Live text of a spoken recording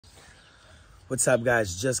What's up,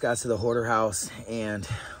 guys? Just got to the Hoarder house and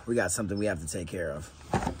we got something we have to take care of.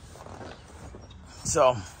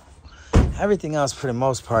 So everything else for the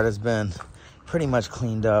most part has been pretty much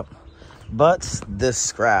cleaned up, but this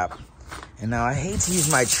scrap. And now I hate to use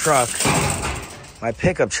my truck, my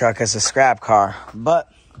pickup truck, as a scrap car, but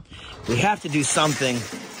we have to do something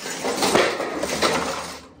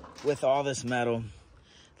with all this metal.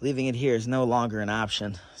 Leaving it here is no longer an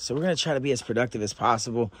option. So we're gonna try to be as productive as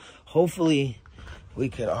possible. Hopefully we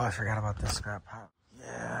could, oh, I forgot about this scrap pile.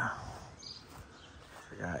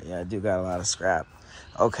 Yeah, I do got a lot of scrap.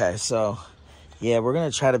 Okay, so yeah, we're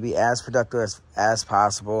gonna try to be as productive as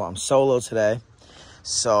possible. I'm solo today,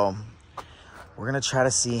 so we're gonna try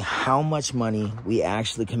to see how much money we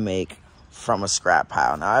actually can make from a scrap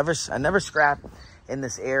pile. Now, I never scrap in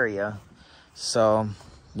this area, so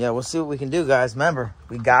yeah, we'll see what we can do, guys. Remember,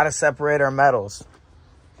 we gotta separate our metals.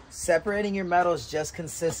 Separating your metals just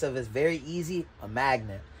consists of, it's very easy, a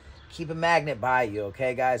magnet. Keep a magnet by you,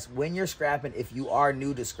 okay, guys? When you're scrapping, if you are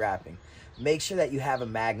new to scrapping, make sure that you have a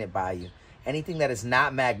magnet by you. Anything that is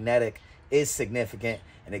not magnetic is significant,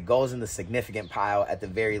 and it goes in the significant pile at the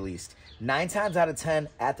very least. 9 times out of 10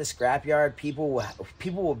 at the scrapyard, people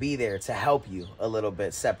will be there to help you a little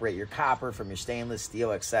bit, separate your copper from your stainless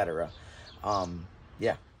steel, etc.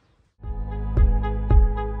 Yeah.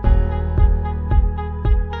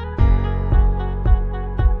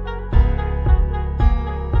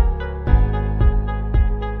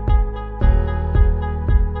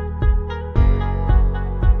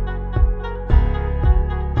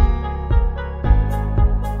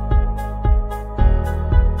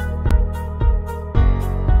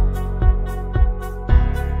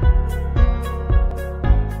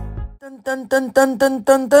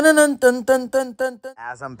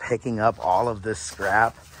 As I'm picking up all of this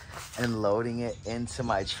scrap and loading it into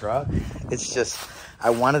my truck, it's just, I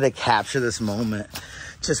wanted to capture this moment.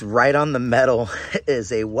 Just right on the metal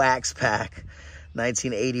is a wax pack,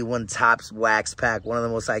 1981 Topps wax pack, one of the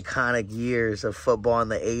most iconic years of football in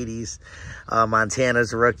the 80s.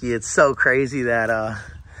 Montana's rookie. It's so crazy that,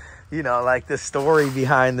 you know, like the story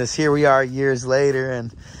behind this. Here we are years later,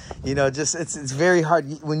 and you know, just it's very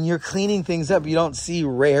hard when you're cleaning things up. You don't see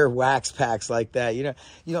rare wax packs like that. You know,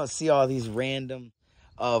 you don't see all these random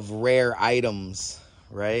of rare items,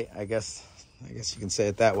 right? I guess you can say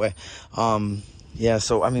it that way. Yeah.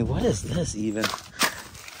 So I mean, what is this even?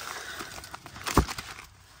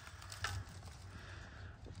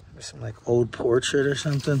 Some like old portrait or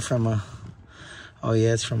something from a. Oh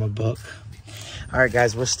yeah, it's from a book. All right,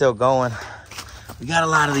 guys, we're still going. We got a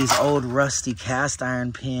lot of these old rusty cast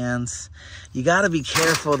iron pans. You got to be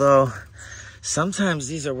careful, though. Sometimes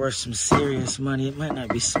these are worth some serious money. It might not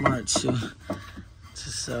be smart to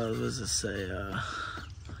sell. What does it say?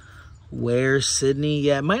 Where Sydney?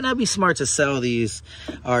 Yeah, it might not be smart to sell these,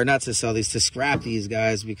 or not to sell these, to scrap these,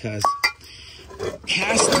 guys, because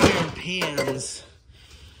cast iron pans,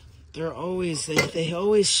 they're always, they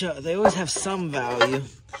always have some value.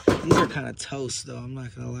 These are kind of toast, though. I'm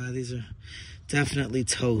not gonna lie. These are definitely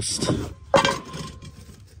toast.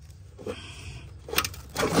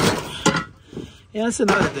 Yeah, that's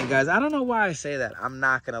another thing, guys. I don't know why I say that. I'm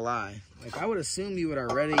not gonna lie. Like, I would assume you would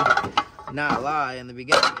already not lie in the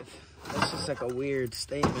beginning. That's just like a weird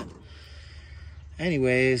statement.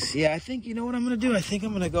 Anyways, yeah, I think, you know what I'm gonna do? I think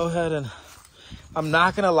I'm gonna go ahead and, I'm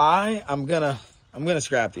not gonna lie, I'm gonna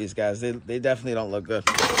scrap these, guys. They definitely don't look good.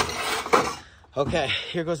 Okay,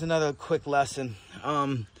 here goes another quick lesson.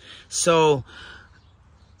 So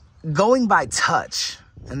going by touch,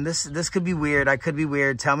 and this could be weird, I could be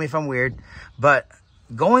weird, tell me if I'm weird, but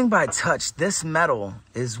going by touch, this metal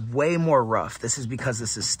is way more rough. This is because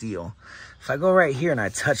this is steel. If I go right here and I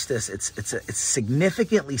touch this, it's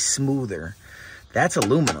significantly smoother. That's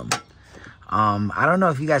aluminum. I don't know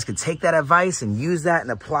if you guys could take that advice and use that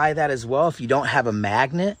and apply that as well if you don't have a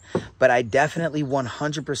magnet, but I definitely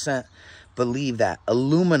 100% believe that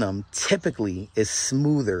aluminum typically is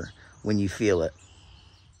smoother when you feel it.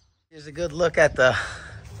 Here's a good look at the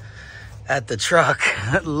truck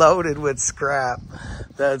loaded with scrap.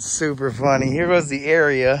 That's super funny. Here goes the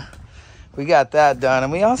area. We got that done,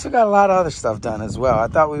 and we also got a lot of other stuff done as well. I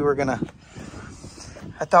thought we weren't gonna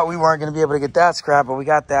be able to get that scrap, but we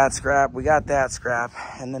got that scrap,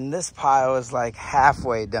 and then this pile is like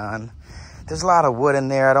halfway done. There's a lot of wood in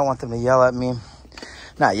there. I don't want them to yell at me.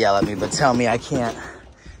 Not yell at me, but tell me I can't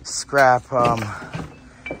scrap,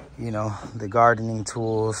 you know, the gardening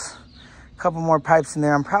tools. A couple more pipes in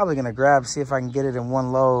there. I'm probably gonna grab, see if I can get it in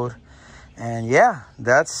one load. And yeah,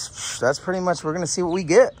 that's pretty much, we're gonna see what we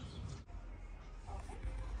get.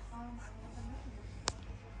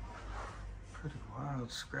 Pretty wild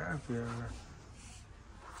scrapyard.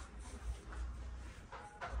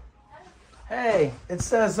 Hey, it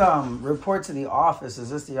says report to the office. Is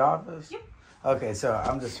this the office? Yep. Okay, so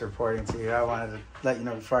I'm just reporting to you. I wanted to let you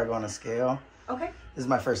know before I go on a scale. Okay. This is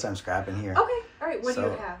my first time scrapping here. Okay. All right. What do you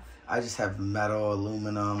have? I just have metal,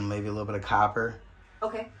 aluminum, maybe a little bit of copper.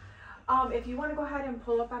 Okay. If you want to go ahead and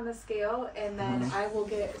pull up on the scale, and then I will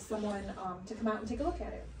get someone to come out and take a look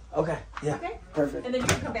at it. Okay. Yeah. Okay. Perfect. And then you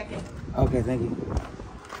can come back in. Okay. Thank you.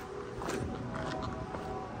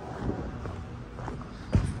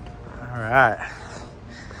 All right.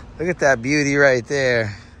 Look at that beauty right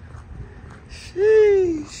there.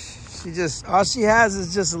 Sheesh. She just, all she has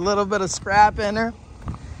is just a little bit of scrap in her.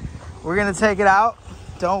 We're gonna take it out.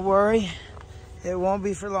 Don't worry. It won't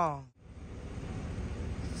be for long.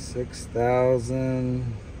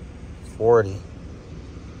 6,040.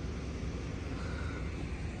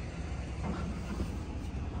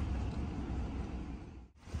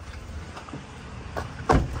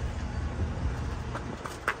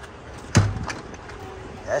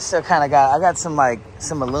 I still kind of got, I got some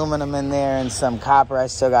aluminum in there and some copper I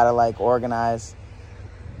still got to like organize.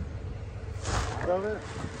 Of it?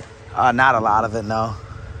 Not a lot of it, no.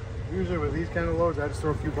 Usually with these kind of loads, I just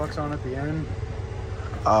throw a few bucks on at the end.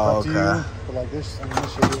 Oh, Up to okay. you. But like this, I mean,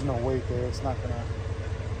 this shit, there's no weight there. It's not gonna.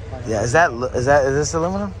 Yeah, is this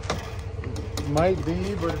aluminum? It might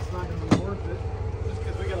be, but it's not gonna be worth it. Just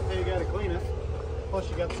because we gotta pay a guy to clean it. Plus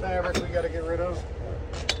you got the fabric we gotta get rid of.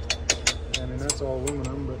 I mean, that's all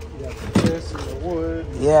aluminum, but you got this and the wood.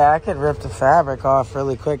 Yeah, I could rip the fabric off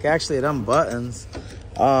really quick. Actually, it unbuttons.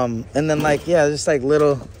 And then like, yeah, just like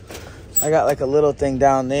little, I got like a little thing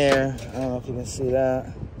down there. I don't know if you can see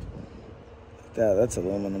that. That's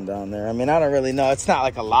aluminum down there. I mean, I don't really know. It's not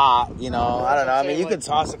like a lot, you know. I don't know. I mean, you could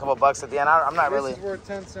toss a couple bucks at the end. I'm not really. This is worth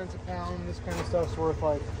 10 cents a pound. This kind of stuff's worth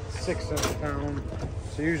like 6 cents a pound.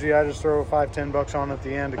 So usually I just throw 5-10 bucks on at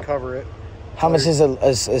the end to cover it. How much is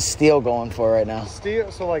steel going for right now?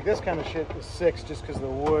 Steel, so like this kind of shit is 6 just because of the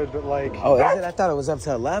wood, but like. Oh, is it? I thought it was up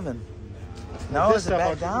to 11. No, is it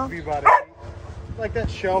back down? Be about 8. Like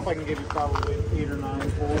that shelf, I can give you probably 8 or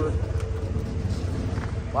 9 for.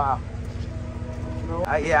 Wow. No.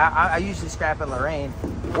 I usually scrap in Lorraine.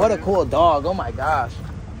 What a cool dog! Oh my gosh,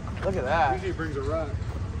 look at that. Usually brings a rack.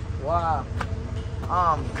 Wow.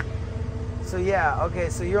 So yeah, okay.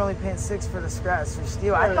 So you're only paying 6 for the scraps for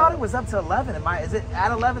steel. I thought it was up to 11. Is it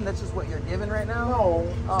at 11? That's just what you're giving right now? No.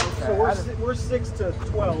 Oh, okay. So we're 6 to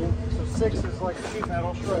 12. So 6 is like a sheet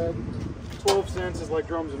metal shred. 12 cents is like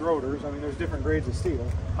drums and rotors. I mean, there's different grades of steel.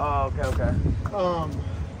 Oh, okay. On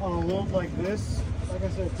a load like this, like I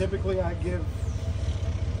said, typically I give.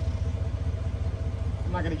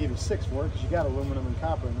 I'm not going to give you 6 for it because you got aluminum and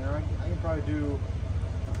copper in there. I can probably do.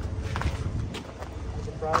 I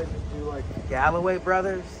could probably just do like. Galloway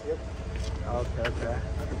Brothers. Yep. Okay.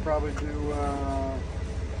 I could probably do.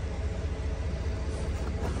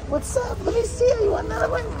 What's up? Let me see. You want another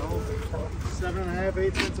one? 7.5,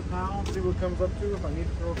 8 cents a pound. See what comes up to. If I need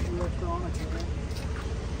to throw a few extra on, I can.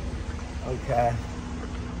 Okay.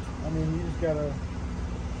 I mean, you just gotta.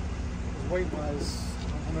 Weight wise,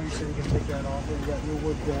 I know you said you can take that off. You got your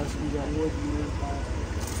wood desk. You got wood here.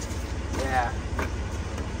 Yeah.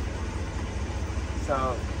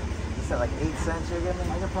 So you said like 8 cents you're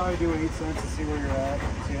giving? I could probably do 8 cents to see where you're at.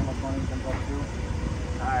 See how much money comes up to.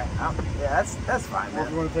 All right. Yeah, that's fine, If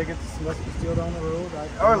man. you want to take it to Celestial Steel down the road,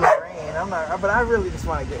 Or Lorraine. I'm not. But I really just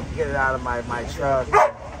want to get it out of my truck.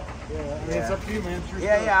 Yeah, I mean, it's up to you, man. It's your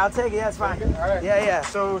stuff. Yeah, I'll take it. Yeah, it's fine. All right. Yeah.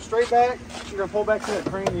 So straight back, you're gonna pull back to that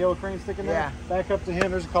crane, the yellow crane sticking there. Yeah. Back up to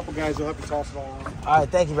him. There's a couple guys who'll help you toss it all around. All right,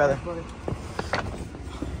 thank you, brother. Buddy.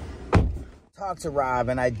 Talked to Rob,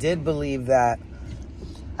 and I do believe that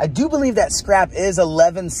scrap is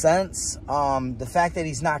 11 cents. The fact that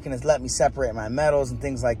he's not going to let me separate my metals and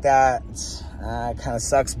things like that kind of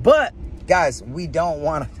sucks. But guys, we don't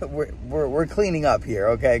want to. We're cleaning up here,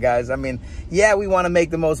 okay, guys? I mean, yeah, we want to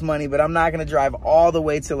make the most money, but I'm not going to drive all the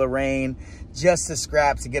way to Lorraine just to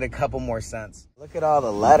scrap to get a couple more cents. Look at all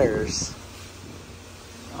the letters.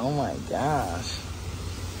 Oh my gosh!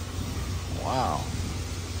 Wow.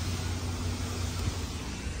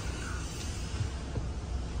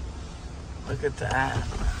 Look at that.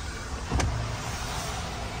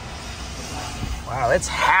 Wow, it's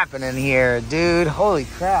happening here, dude. Holy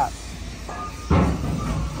crap.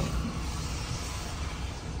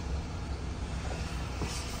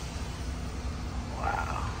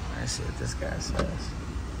 Wow. Let's see what this guy says.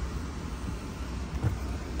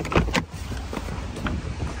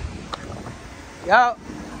 Yo,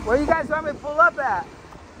 where you guys want me to pull up at?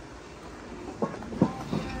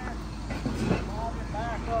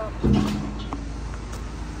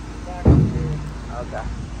 Okay.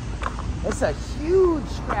 It's a huge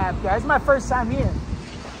scrapyard. It's my first time here.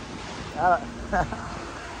 I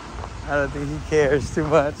don't think he cares too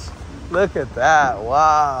much. Look at that.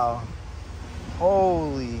 Wow.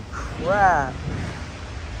 Holy crap.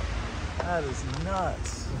 That is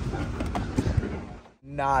nuts.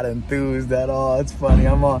 Not enthused at all. It's funny.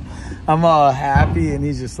 I'm all happy, and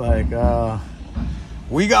he's just like,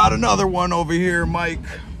 we got another one over here, Mike.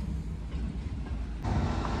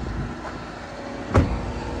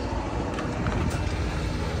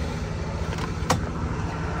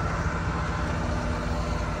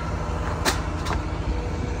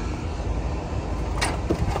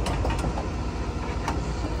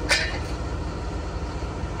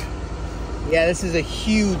 Yeah, this is a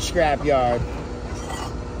huge scrap yard.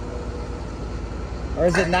 Or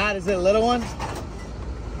is it not? Is it a little one?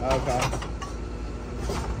 Okay.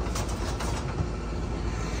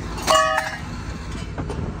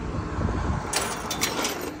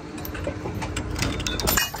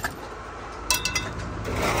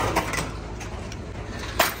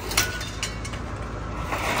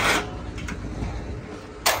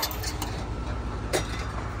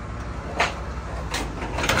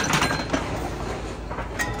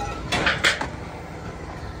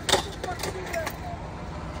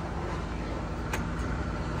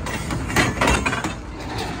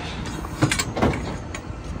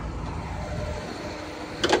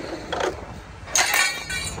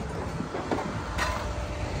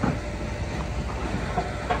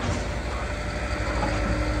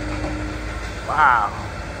 Wow.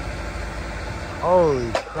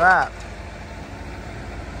 Holy crap.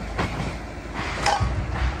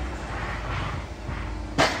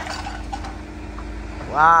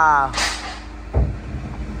 Wow. I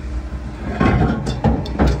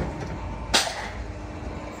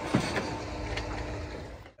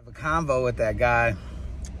have a convo with that guy.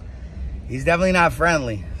 He's definitely not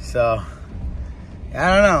friendly, so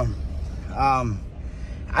I don't know.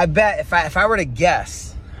 I bet if I were to guess,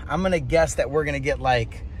 I'm gonna guess that we're gonna get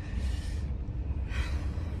like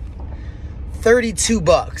 32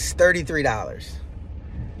 bucks, $33.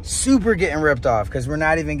 Super getting ripped off because we're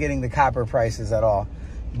not even getting the copper prices at all.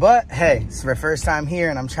 But hey, it's my first time here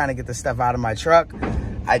and I'm trying to get the stuff out of my truck.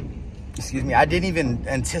 I didn't even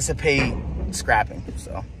anticipate scrapping,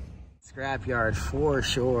 so. Scrapyard for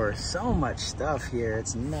sure. So much stuff here,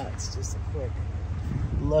 it's nuts. Just a quick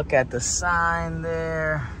look at the sign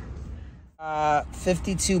there.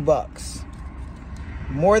 52 bucks.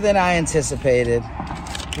 More than I anticipated.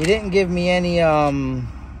 He didn't give me any, he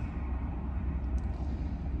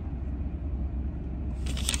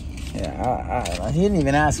didn't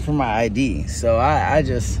even ask for my ID. So I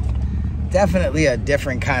just, definitely a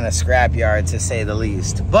different kind of scrapyard to say the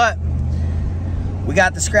least. But we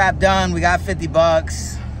got the scrap done. We got 50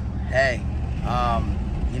 bucks. Hey,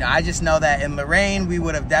 you know, I just know that in Lorraine, we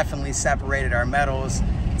would have definitely separated our metals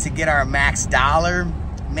to get our max dollar.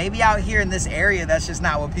 Maybe out here in this area, that's just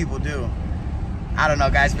not what people do. I don't know,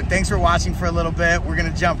 guys, but thanks for watching for a little bit. We're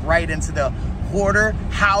gonna jump right into the Hoarder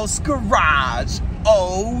House Garage.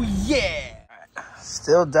 Oh yeah.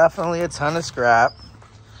 Still definitely a ton of scrap,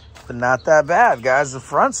 but not that bad, guys. The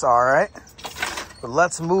front's all right. But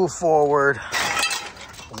let's move forward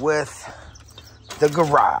with the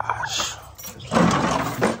garage.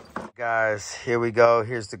 Guys, here we go.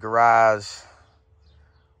 Here's the garage.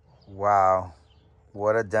 Wow,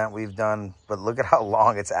 what a dent we've done, but look at how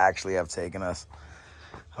long it's actually have taken us.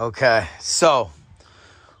 Okay, so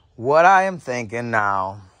what I am thinking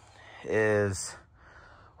now is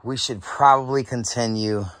we should probably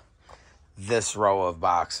continue this row of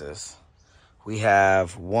boxes. We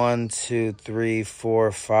have 1, 2, 3,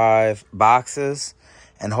 4, 5 boxes,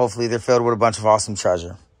 and hopefully they're filled with a bunch of awesome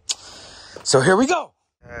treasure. So here we go.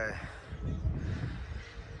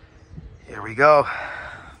 Here we go.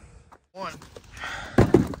 One.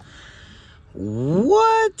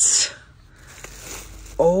 What?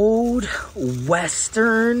 Old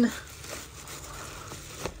Western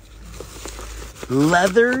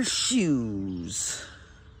leather shoes.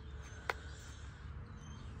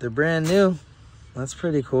 They're brand new. That's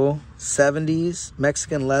pretty cool. 70s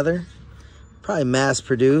Mexican leather. Probably mass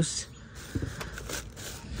produced.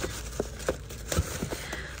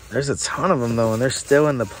 There's a ton of them though, and they're still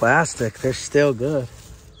in the plastic. They're still good.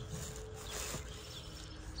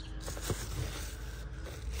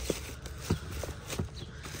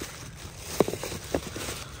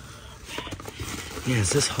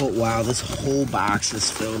 Yes, this whole box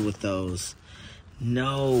is filled with those.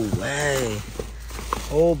 No way.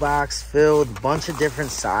 Whole box filled, bunch of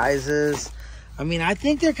different sizes. I mean, I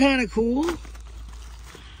think they're kind of cool.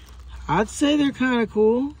 I'd say they're kind of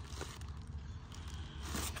cool.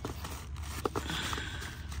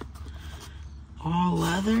 All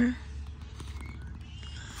leather?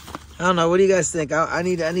 I don't know. What do you guys think? I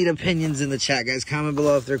need opinions in the chat, guys. Comment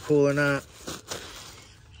below if they're cool or not.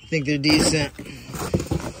 I think they're decent.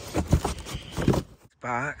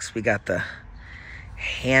 Box. We got the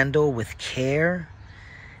handle with care.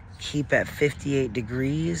 Keep at 58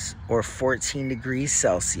 degrees or 14 degrees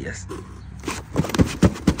Celsius.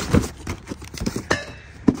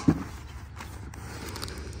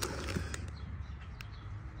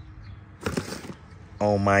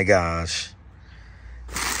 Oh my gosh.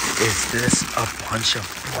 Is this a bunch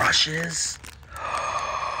of brushes?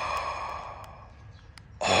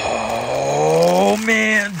 Oh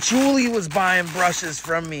man, Julie was buying brushes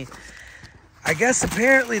from me. I guess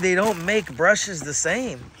apparently they don't make brushes the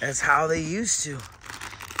same as how they used to.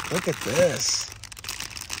 Look at this.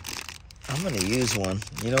 I'm gonna use one.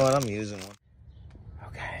 You know what? I'm using one.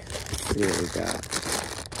 Okay, let's see what we got.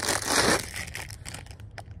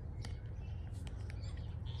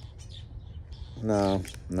 No,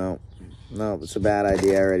 it's a bad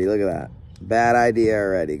idea already. Look at that. Bad idea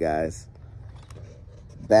already, guys.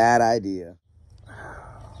 Bad idea.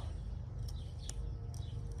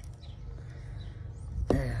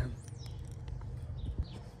 Man.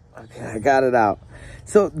 Okay, I got it out.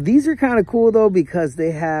 So these are kind of cool though because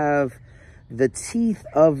they have the teeth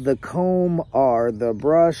of the comb or the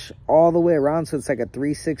brush all the way around, so it's like a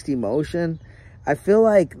 360 motion. I feel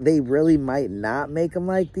like they really might not make them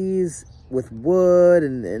like these with wood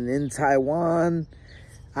and in Taiwan.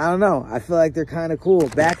 I don't know. I feel like they're kind of cool.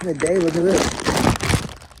 Back in the day, look at this.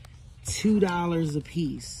 $2 a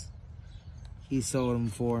piece he sold them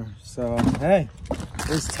for. So, hey,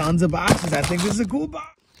 there's tons of boxes. I think this is a cool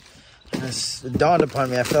box. It dawned upon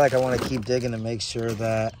me. I feel like I want to keep digging to make sure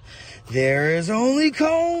that there is only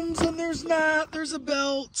combs and there's not. There's a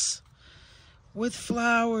belt with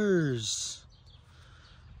flowers.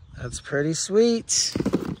 That's pretty sweet.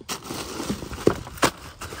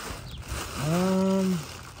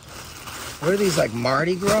 What are these, like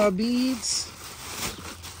Mardi Gras beads?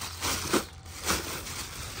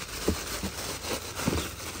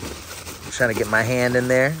 I'm trying to get my hand in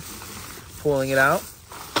there, pulling it out.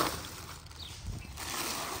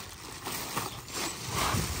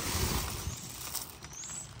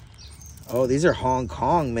 Oh, these are Hong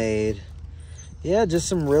Kong made. Yeah, just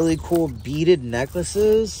some really cool beaded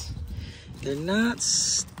necklaces. They're not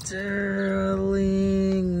sterling.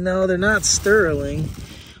 No, they're not sterling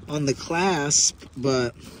on the clasp,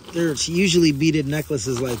 but they're usually beaded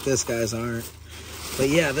necklaces like this, guys, aren't. But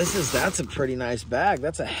yeah, that's a pretty nice bag.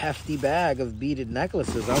 That's a hefty bag of beaded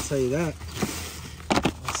necklaces, I'll tell you that.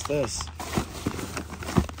 What's this?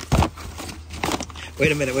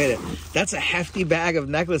 Wait a minute. That's a hefty bag of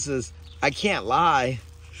necklaces. I can't lie.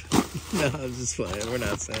 No, I'm just playing. We're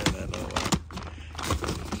not saying that. No way.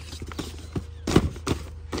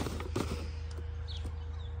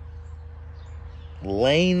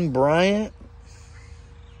 Lane Bryant.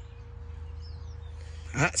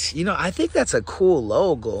 You know, I think that's a cool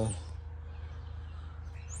logo.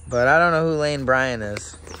 But I don't know who Lane Bryant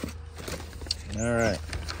is. All right.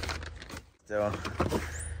 So,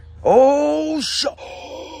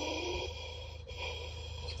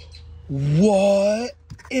 what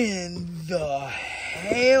in the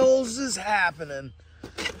hells is happening?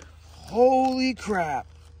 Holy crap.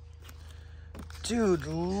 Dude,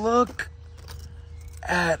 look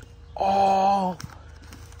at all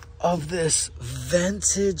of this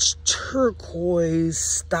vintage turquoise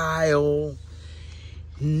style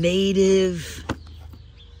native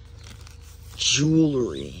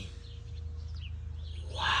jewelry.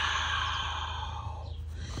 Wow.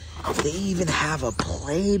 They even have a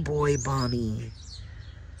Playboy bunny.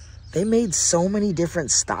 They made so many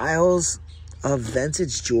different styles of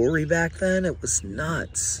vintage jewelry back then. It was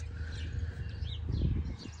nuts.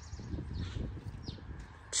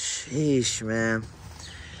 Sheesh, man.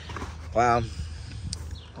 Wow.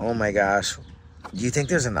 Oh my gosh. Do you think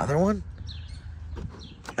there's another one?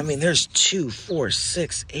 I mean, there's 2, 4,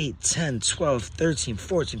 6, 8, 10, 12, 13,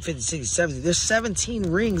 14, 15, 16, 17. There's 17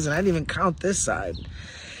 rings, and I didn't even count this side.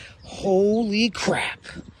 Holy crap.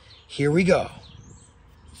 Here we go.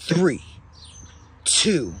 3,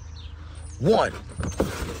 2, 1.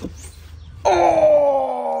 Oh!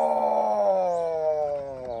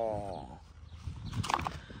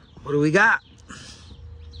 What do we got?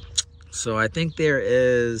 So I think there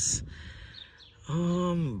is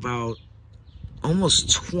about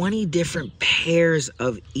almost 20 different pairs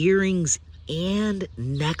of earrings and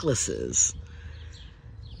necklaces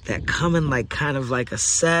that come in like kind of like a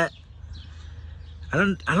set. I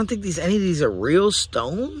don't think any of these are real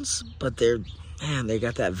stones, but they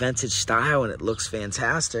got that vintage style and it looks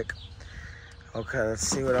fantastic. Okay, let's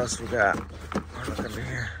see what else we got. Oh, look over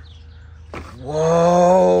here.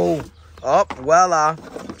 Whoa. Oh, voila.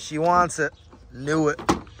 She wants it. Knew it.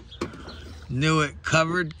 Knew it.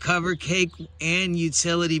 Covered cake and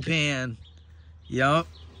utility pan. Yup.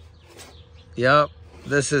 Yup.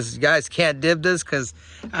 This is, you guys can't dib this because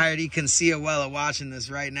I already can see Awella watching this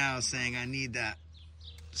right now saying I need that.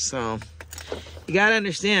 So, you gotta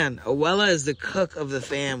understand, Awella is the cook of the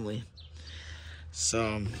family.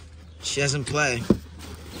 So, she doesn't play.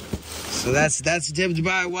 So that's dibbed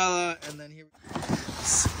by Awella, and then here.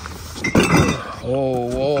 Oh,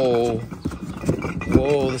 whoa.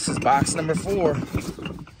 Whoa, this is box number 4.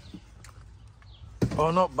 Oh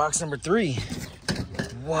no, box number 3.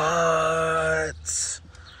 What?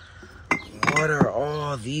 What are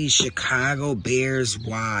all these Chicago Bears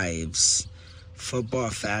wives? Football,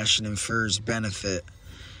 fashion, and furs benefit.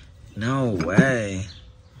 No way.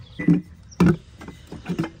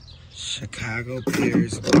 Chicago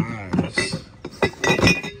Bears wives.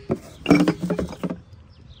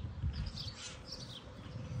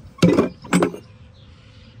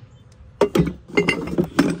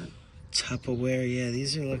 Tupperware, yeah,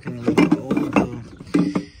 these are looking a little old though.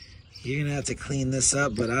 You're gonna have to clean this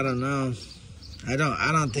up, but I don't know. I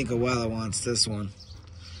don't think Awella wants this one.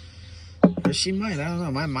 Or she might, I don't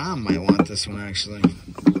know. My mom might want this one actually.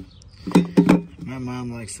 My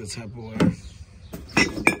mom likes the Tupperware.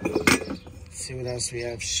 Let's see what else we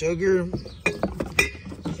have. Sugar.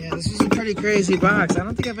 Yeah, this is a pretty crazy box. I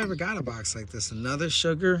don't think I've ever got a box like this. Another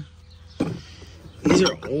sugar. These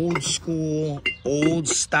are old school, old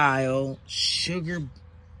style sugar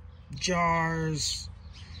jars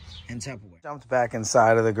and Tupperware. Jumped back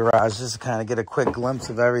inside of the garage just to kind of get a quick glimpse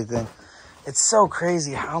of everything. It's so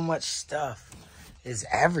crazy how much stuff is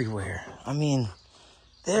everywhere. I mean,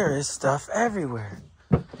 there is stuff everywhere.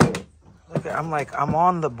 Look at, I'm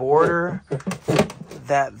on the border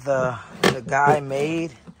that the guy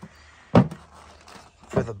made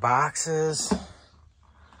for the boxes.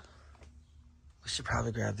 We should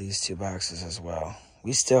probably grab these 2 boxes as well.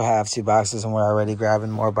 We still have 2 boxes and we're already grabbing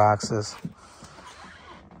more boxes.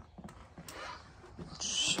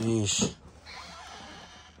 Sheesh.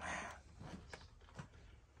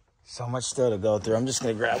 So much still to go through. I'm just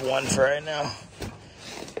gonna grab one for right now.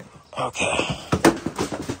 Okay.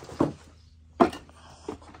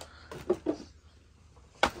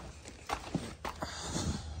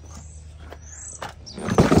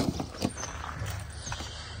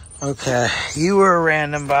 Okay, you were a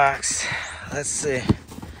random box. Let's see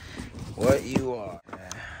what you are.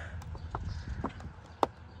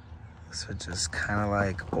 So just kind of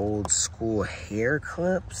like old school hair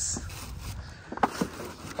clips.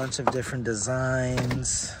 Bunch of different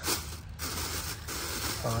designs.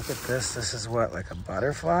 Oh, look at this. This is what, like a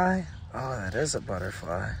butterfly? Oh, that is a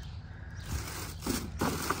butterfly.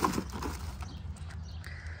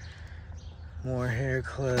 More hair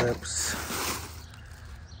clips.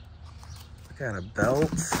 We got a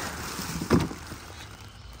belt.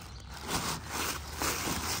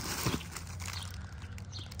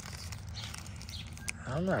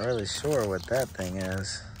 I'm not really sure what that thing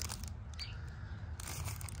is.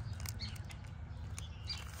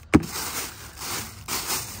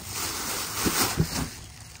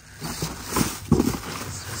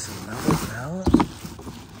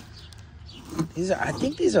 I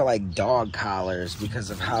think these are like dog collars because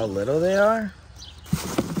of how little they are.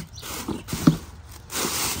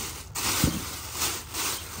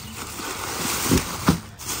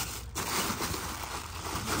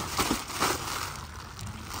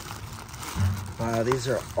 Wow, these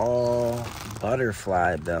are all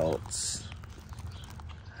butterfly belts.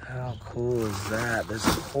 How cool is that? There's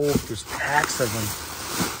packs of them.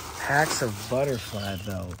 Packs of butterfly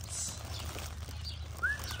belts.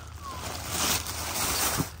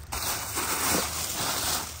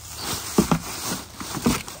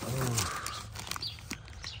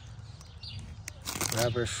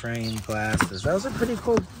 Rubber frame glasses. That was a pretty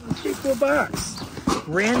cool box.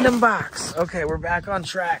 Random box. Okay, we're back on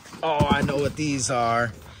track. Oh, I know what these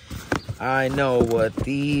are. I know what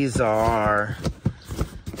these are.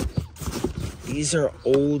 These are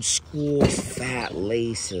old school fat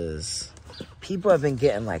laces. People have been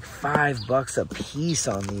getting like $5 a piece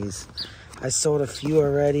on these. I sold a few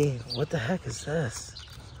already. What the heck is this?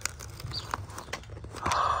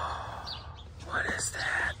 What is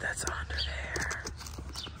that? That's under there.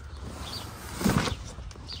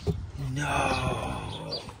 No.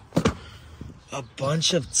 A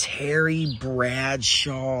bunch of Terry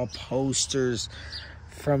Bradshaw posters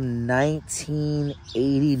from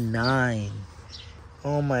 1989.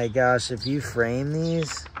 Oh my gosh, if you frame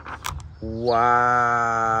these,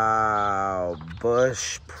 Wow.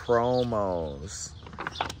 Bush promos.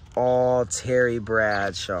 All Terry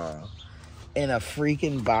Bradshaw. In a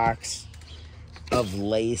freaking box of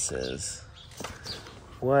laces.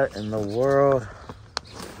 What in the world?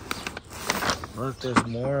 Look, there's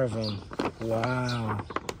more of them. Wow.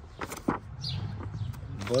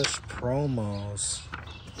 Bush promos.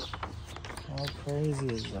 How crazy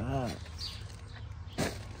is that?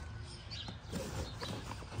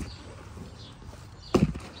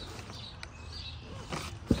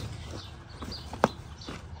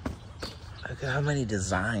 Look at how many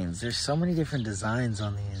designs. There's so many different designs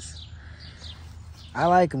on these. I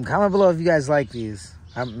like them. Comment below if you guys like these.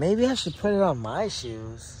 Maybe I should put it on my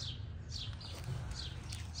shoes.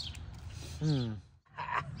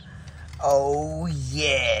 Oh,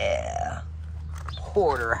 yeah.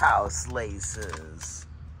 Hoarder house laces.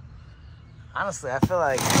 Honestly, I feel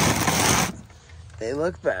like they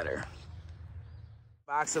look better.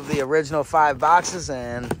 Box of the original 5 boxes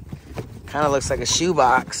and kind of looks like a shoe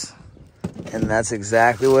box. And that's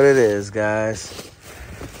exactly what it is, guys.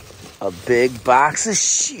 A big box of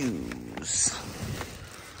shoes.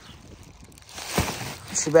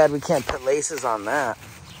 Too bad we can't put laces on that.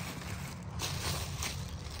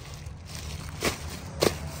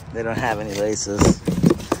 They don't have any laces.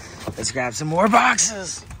 Let's grab some more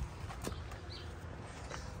boxes.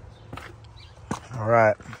 All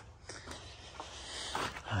right.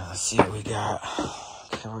 Let's see what we got.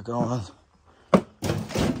 Okay, we're going.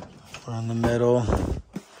 We're in the middle. I'm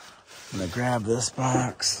gonna grab this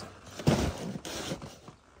box.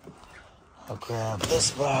 I'll grab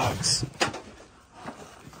this box.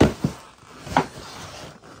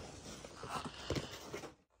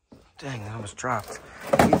 Dang, I almost dropped.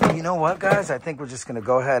 You know what, guys? I think we're just gonna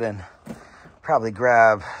go ahead and probably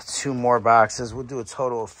grab 2 more boxes. We'll do a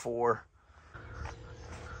total of 4.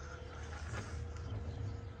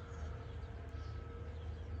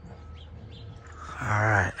 All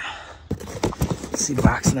right. Let's see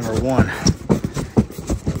box number 1.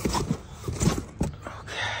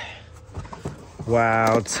 Okay.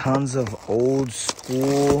 Wow, tons of old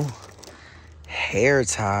school hair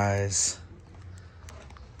ties.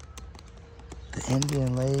 The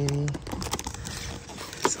Indian lady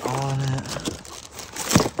is on it.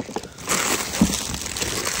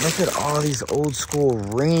 Look at all these old school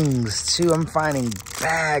rings too. I'm finding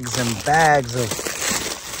bags and bags of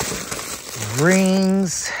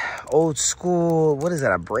rings. Old school, what is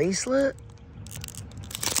that, a bracelet?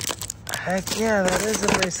 Heck yeah, that is a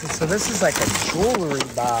bracelet. So this is like a jewelry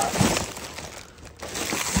box.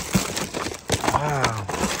 Wow.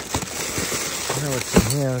 I wonder what's in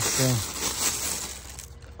here, let's see.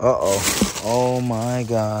 Uh-oh. Oh my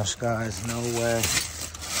gosh, guys, no way.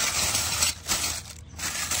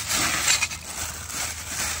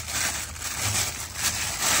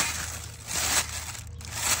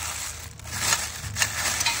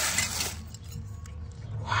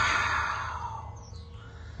 Wow.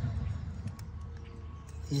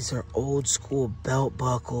 These are old school belt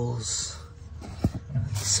buckles.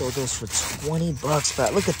 Sold those for 20 bucks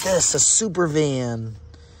back. Look at this, a super van.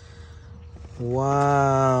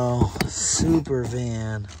 Wow, super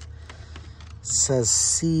van. It says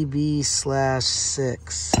CB/6.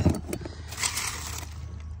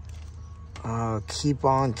 Keep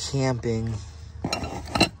on camping.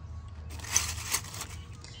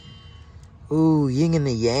 Ooh, yin and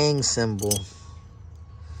the yang symbol.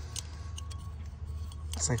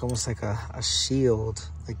 It's like almost like a shield,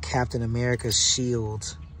 like Captain America's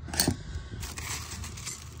shield.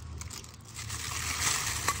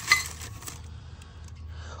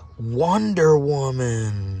 Wonder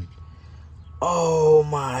Woman. Oh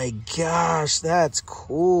my gosh, that's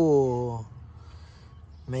cool.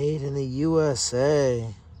 Made in the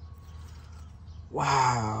USA.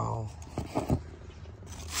 Wow.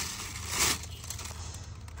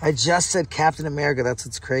 I just said Captain America, that's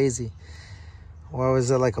what's crazy. Or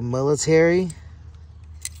was it like a military?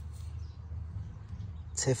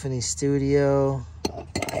 Tiffany Studio.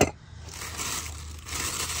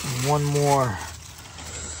 And one more.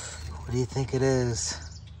 What do you think it is?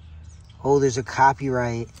 Oh, there's a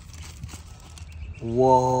copyright.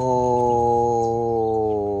 Whoa.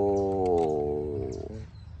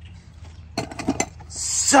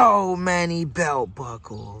 So many belt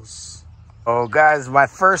buckles. Oh, guys, my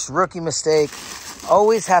first rookie mistake.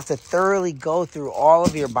 Always have to thoroughly go through all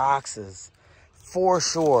of your boxes. For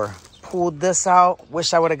sure. Pulled this out.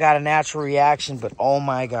 Wish I would have got a natural reaction, but oh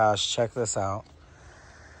my gosh, check this out.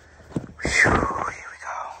 Whew, here we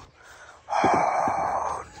go.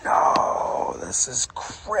 Oh no, this is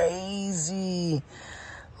crazy.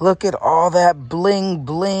 Look at all that bling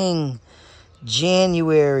bling.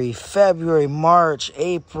 January, February, March,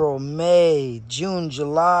 April, May, June,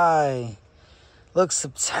 July. Look,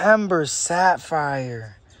 September,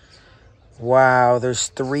 sapphire. Wow, there's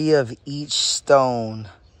 3 of each stone.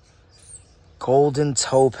 Golden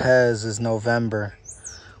topaz is November.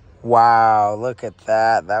 Wow, look at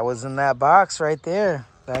that. That was in that box right there.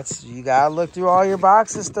 You gotta look through all your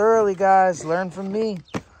boxes thoroughly, guys. Learn from me.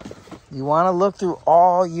 You want to look through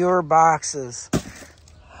all your boxes.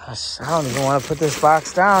 I don't even want to put this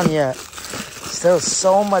box down yet. Still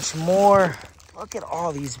so much more. Look at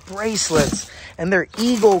all these bracelets. And they're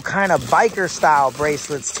Eagle kind of biker style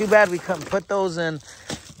bracelets. Too bad we couldn't put those in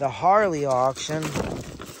the Harley auction.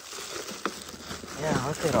 Yeah,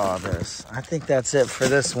 look at all this. I think that's it for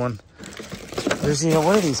this one. There's, you know,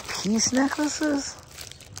 what are these peace necklaces?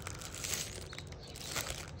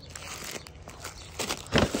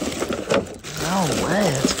 No way,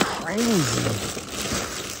 that's crazy.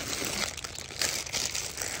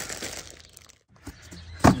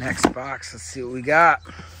 Next box, let's see what we got.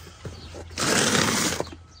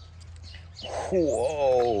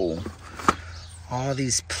 Whoa. All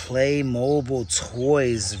these Playmobil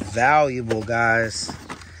toys, valuable, guys.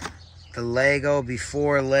 The Lego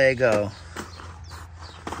before Lego.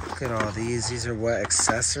 Look at all these. These are what,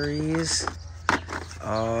 accessories?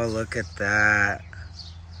 Oh, look at that.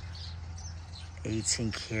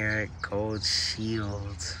 18 karat gold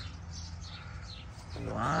shield.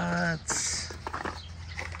 What?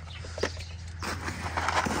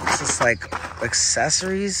 Is this like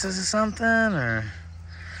accessories or something? Or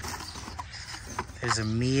there's a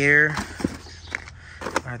mirror.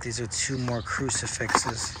 All right, these are 2 more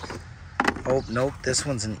crucifixes. Oh, nope, this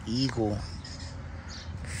one's an eagle.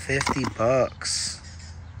 50 bucks.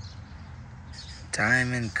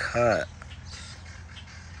 Diamond cut.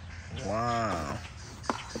 Wow.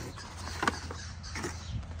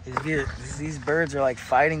 These birds are like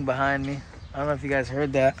fighting behind me. I don't know if you guys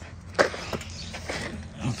heard that.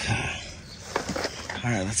 Okay.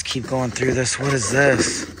 All right, let's keep going through this. What is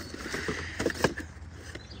this?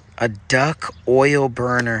 A duck oil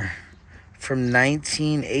burner from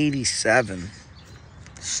 1987.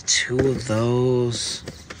 There's 2 of those.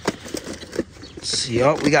 See,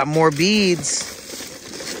 oh, we got more beads.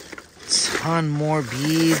 Ton more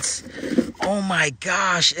beads. Oh my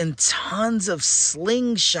gosh, and tons of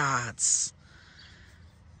slingshots.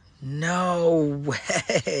 No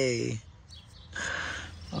way.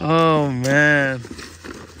 Oh man.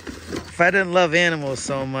 If I didn't love animals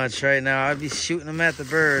so much right now, I'd be shooting them at the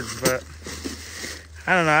birds, but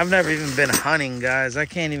I don't know. I've never even been hunting, guys. I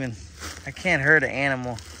can't hurt an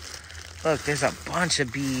animal. Look, there's a bunch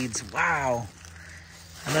of beads. Wow.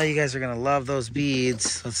 I know you guys are going to love those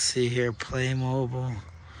beads. Let's see here. Playmobil.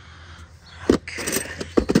 Okay.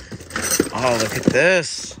 Oh, look at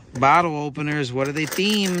this. Bottle openers. What are they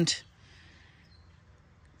themed?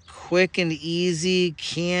 Quick and easy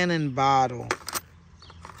cannon bottle.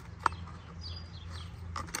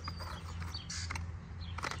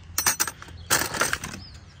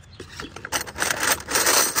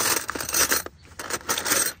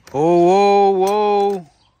 Oh, whoa, whoa.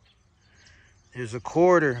 There's a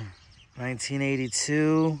quarter.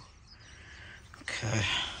 1982. Okay.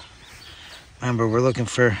 Remember, we're looking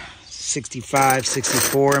for 65,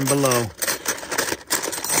 64 and below.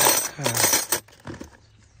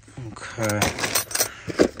 Okay.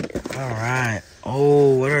 All right.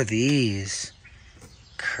 Oh, what are these?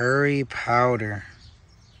 Curry powder.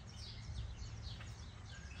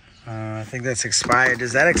 I think that's expired.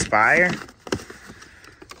 Does that expire?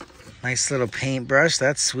 Nice little paintbrush.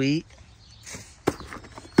 That's sweet.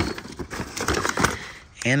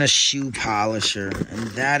 And a shoe polisher. And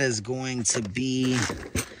that is going to be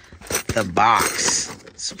the box.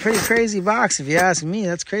 It's a pretty crazy box if you ask me.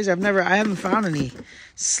 That's crazy. I haven't found any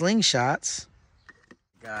slingshots.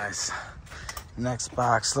 Guys, next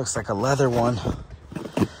box looks like a leather one.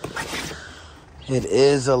 It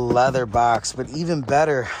is a leather box, but even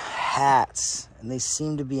better, hats. And they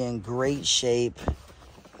seem to be in great shape.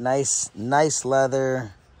 Nice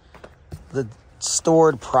leather.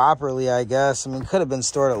 Stored properly, I guess. I mean, could have been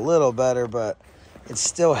stored a little better, but it's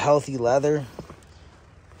still healthy leather.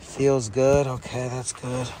 Feels good. Okay, that's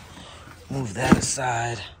good. Move that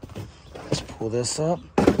aside. Let's pull this up.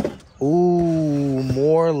 Ooh,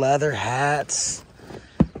 more leather hats.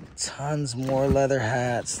 Tons more leather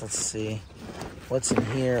hats. Let's see. What's in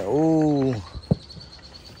here? Ooh.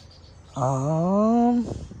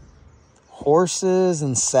 Horses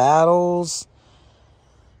and saddles.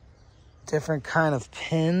 Different kind of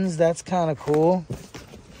pins. That's kind of cool.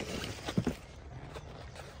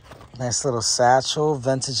 Nice little satchel.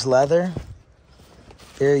 Vintage leather.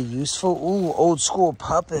 Very useful. Ooh, old school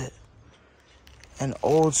puppet. An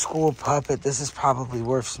old school puppet. This is probably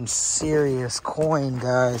worth some serious coin,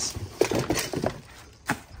 guys.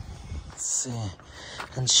 Let's see.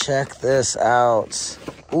 And check this out.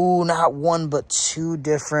 Ooh, not one, but two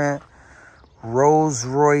different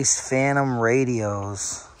Rolls-Royce Phantom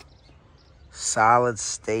radios. Solid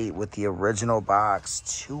state with the original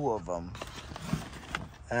box. Two of them.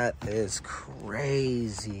 That is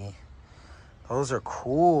crazy. Those are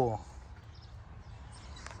cool.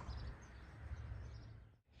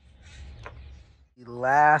 The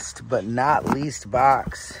last but not least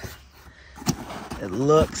box. It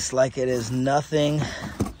looks like it is nothing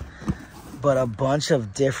but a bunch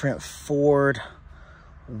of different Ford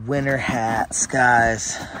winter hats,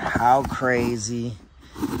 guys. How crazy.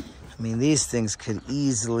 I mean, these things could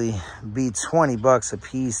easily be 20 bucks a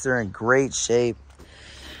piece. They're in great shape.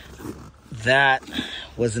 That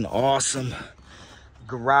was an awesome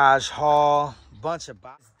garage haul. Bunch of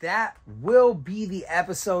boxes. That will be the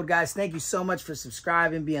episode, guys. Thank you so much for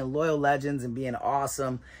subscribing, being loyal legends, and being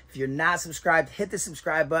awesome. If you're not subscribed, hit the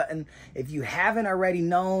subscribe button. If you haven't already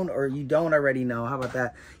known, or you don't already know, how about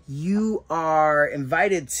that? You are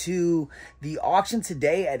invited to the auction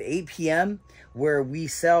today at 8 p.m. where we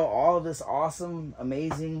sell all of this awesome,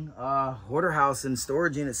 amazing hoarder house and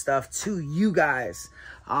storage unit stuff to you guys.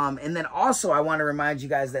 And then also, I want to remind you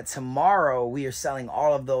guys that tomorrow we are selling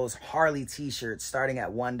all of those Harley t-shirts starting at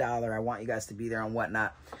 $1. I want you guys to be there on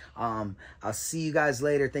Whatnot. I'll see you guys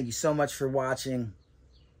later. Thank you so much for watching.